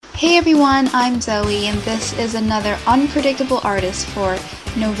Hey everyone, I'm Zoe and this is another unpredictable artist for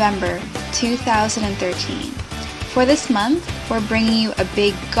November 2013. For this month, we're bringing you a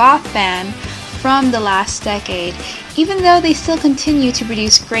big goth band from the last decade. Even though they still continue to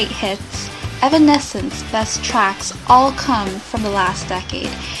produce great hits, Evanescence's best tracks all come from the last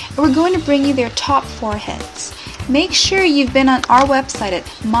decade, and we're going to bring you their top 4 hits. Make sure you've been on our website at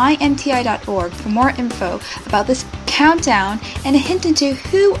mymti.org for more info about this countdown and a hint into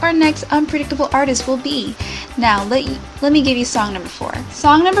who our next unpredictable artist will be. Now, let me give you song number 4.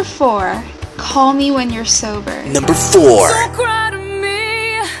 Song number 4, Call Me When You're Sober. Number 4. Don't cry to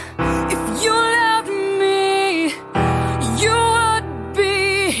me. If you loved me, you would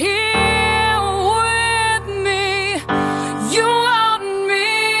be here with me. You want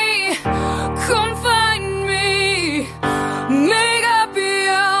me, come find me, make up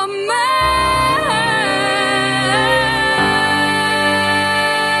your mind.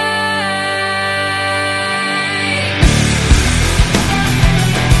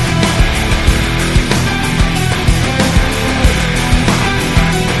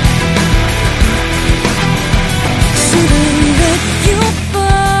 Shouldn't let you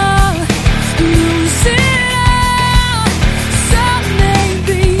fall, lose it all. So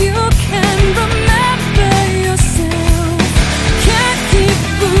maybe you can remember yourself. Can't keep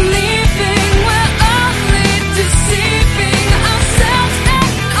believing we're only deceiving ourselves,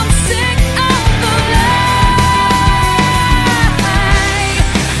 and I'm sick of the lie.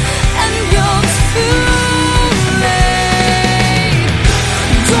 And you're too late.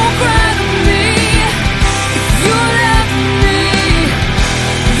 Don't cry to me. If you left me,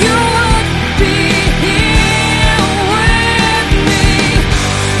 you would be here with me.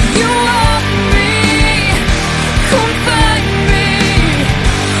 You want me, come find me,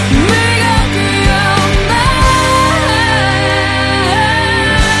 make up your mind.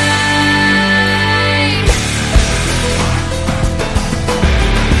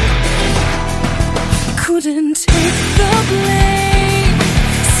 Couldn't take the blame,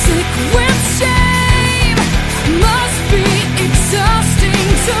 sick with shame. Must be exhausting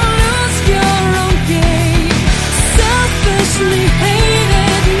to lose your own game. Selfishly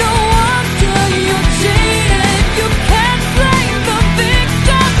hated, no wonder you're jaded. You can't blame the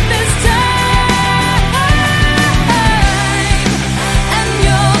victim this time. And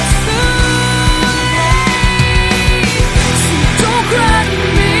you're too late. So don't cry to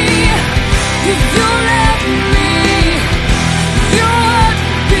me. If you left me, you would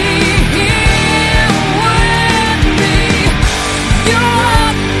be here with me. You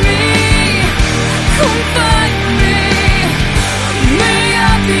want me, come find me, make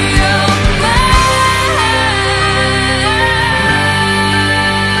up your mind.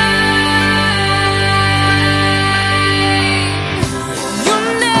 You'll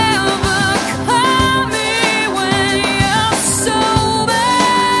never call me when you're sober.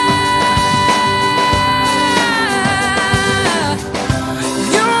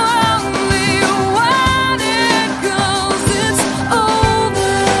 You only want it 'cause it's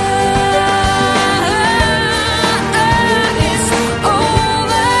over. It's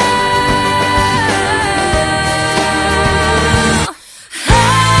over.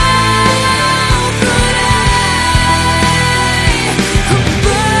 How could I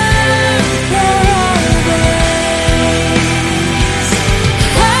burn paradise?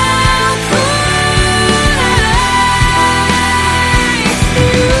 How could I?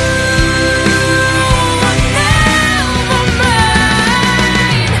 You were never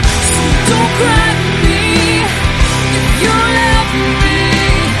mine. So don't cry to me. If you left me,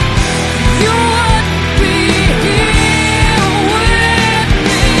 you would be here with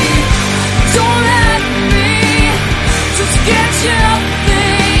me. Don't let me just get your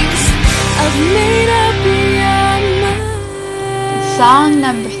things. I've made up your mind. Song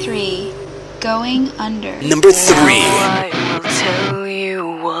number 3, Going Under. Number 3. I will tell you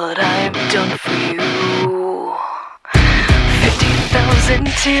what I've done for you. 50,000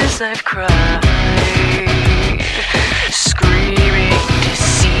 tears I've cried, screaming,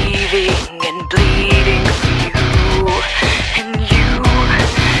 deceiving, and bleeding for you. And you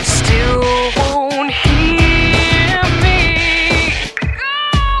still won't hear me.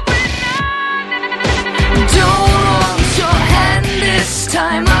 Don't launch your hand this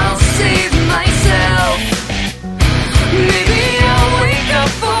time, I'll save myself. Maybe I'll wake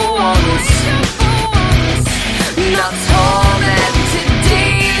up for once, not tormented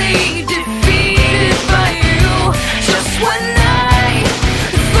daily, defeated by you. Just when I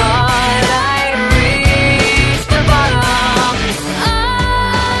thought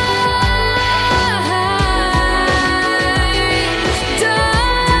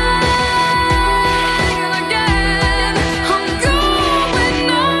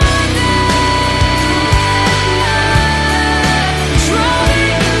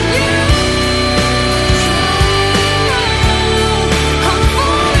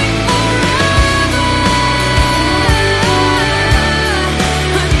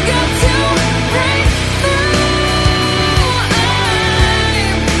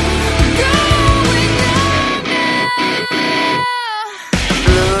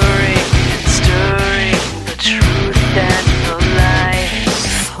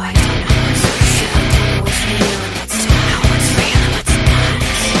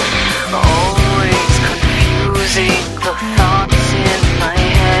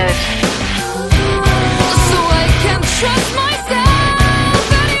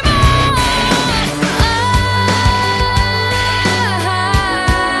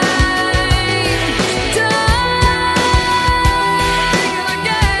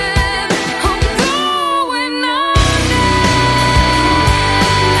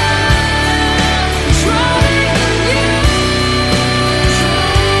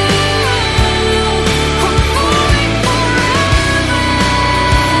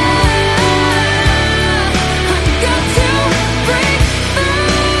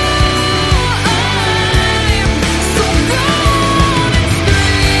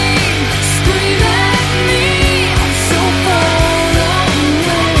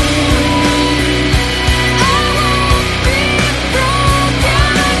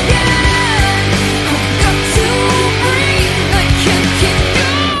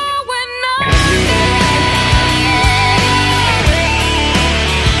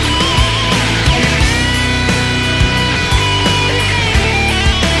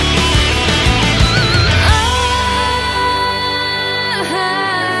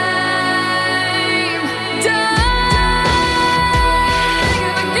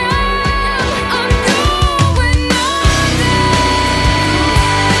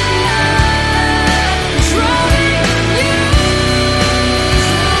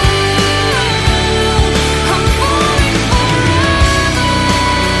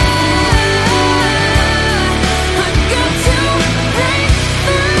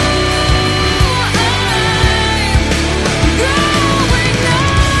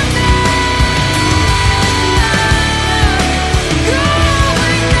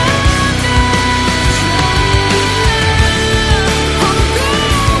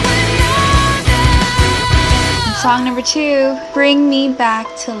Number 2, Bring Me Back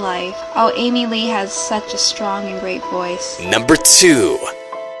to Life. Oh, Amy Lee has such a strong and great voice. Number 2.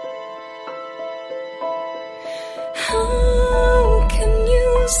 How can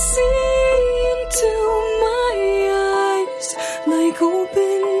you see into my eyes like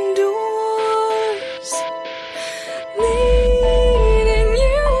open doors, leading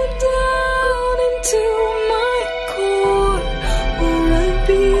you down into my core, or I've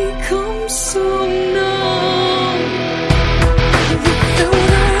become so numb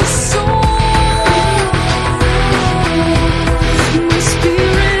without a soul. My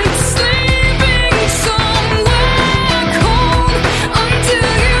spirit's sleeping somewhere cold until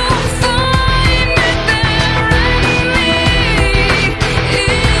you find me there and lead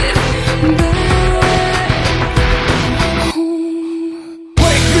it back home.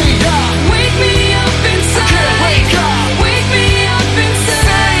 Wake me up inside. Wake me up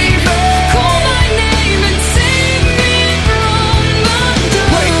inside. Call my name and save me from the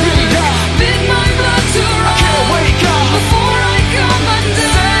dark. Bid my blood to run before I come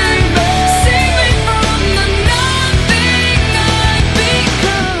undone. Save me from the nothing I've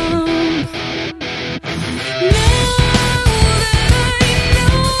become. Now that I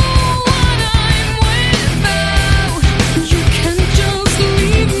know what I'm without, you can just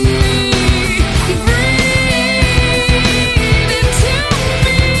leave me. Breathe into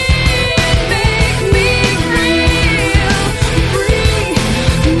me and make me real. Bring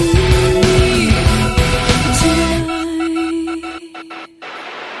me tonight.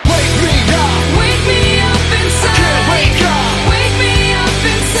 Wake me up inside. Wake me up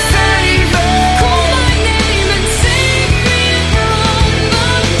inside. Call my name and save me from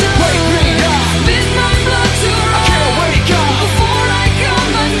the dark. Bid my blood to run before I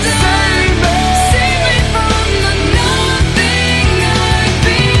come undone. Save me from the nothing I've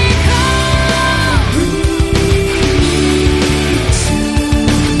become.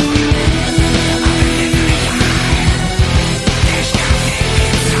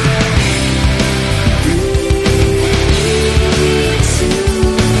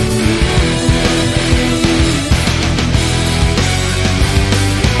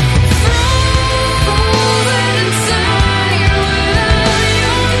 Frozen inside without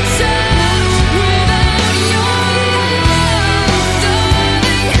your touch, without your love,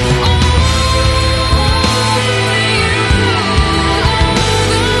 darling.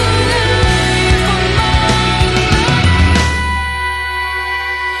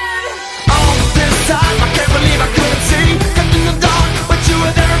 All this time, I can't believe I couldn't see. Kept in the dark, but you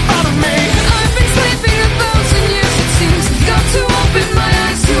were there in front of me. I've been sleeping 1,000 years, it seems. Got to open my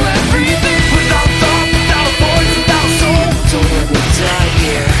eyes to everything. Without thought, without a voice, without a soul. Don't let me die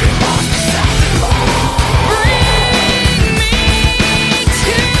here. Lost myself in love. Bring me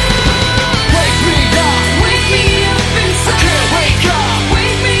to Wake me up. Wake me up inside. Can't wake up.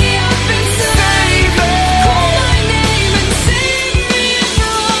 Wake me up inside. Call my name and save me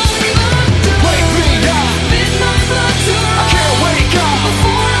from the dark. Wake me up. Bid my blood to run Can't wake up.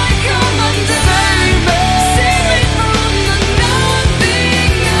 before I come undone. Save me from the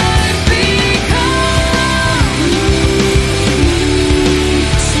nothing I've become.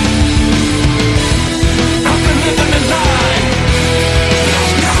 I've been living a lie.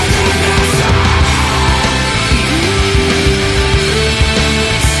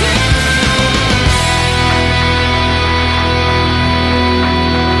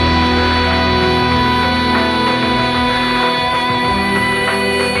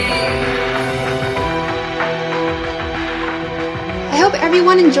 I hope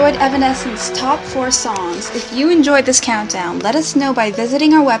everyone enjoyed Evanescence's top 4 songs. If you enjoyed this countdown, let us know by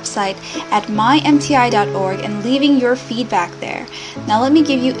visiting our website at mymti.org and leaving your feedback there. Now let me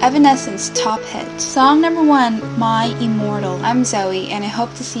give you Evanescence's top hit. Song number 1, My Immortal. I'm Zoe, and I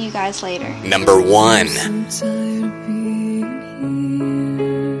hope to see you guys later. Number 1. I'm tired of being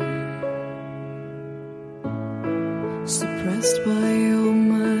here, suppressed by all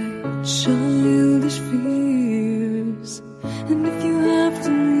my childish fears. And if you have to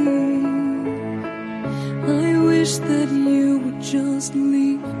leave, I wish that you would just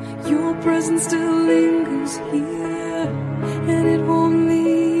leave. Your presence still lingers here, and it won't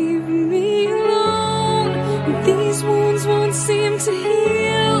leave me alone. These wounds won't seem to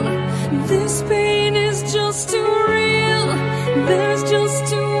heal. This pain is just too real. There's just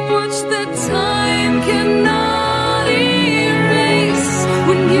too much that time cannot erase.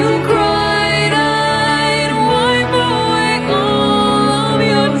 When you cried, I'd wipe away all of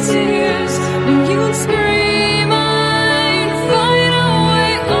your tears. When you'd scream, I'd fight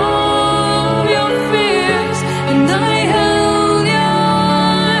away all of your fears. And I held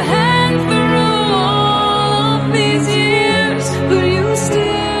your hand through all of these years.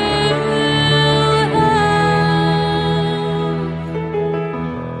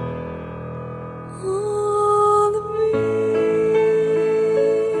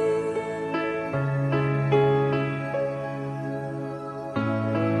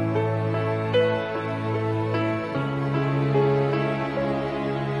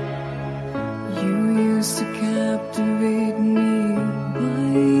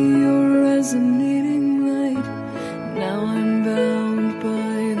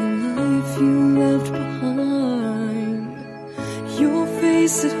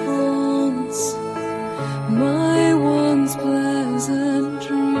 face it haunts my once pleasant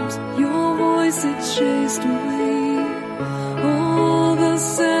dreams. Your voice, it chased away all the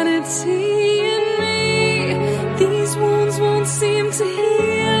sanity in me. These wounds won't seem to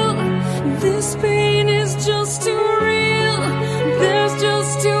heal. This pain is just too real. There's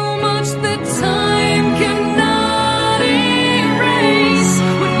just too much that time cannot erase.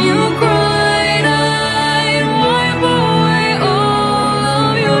 When you cried, I'd wipe away all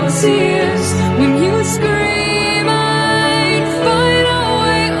of your tears. When you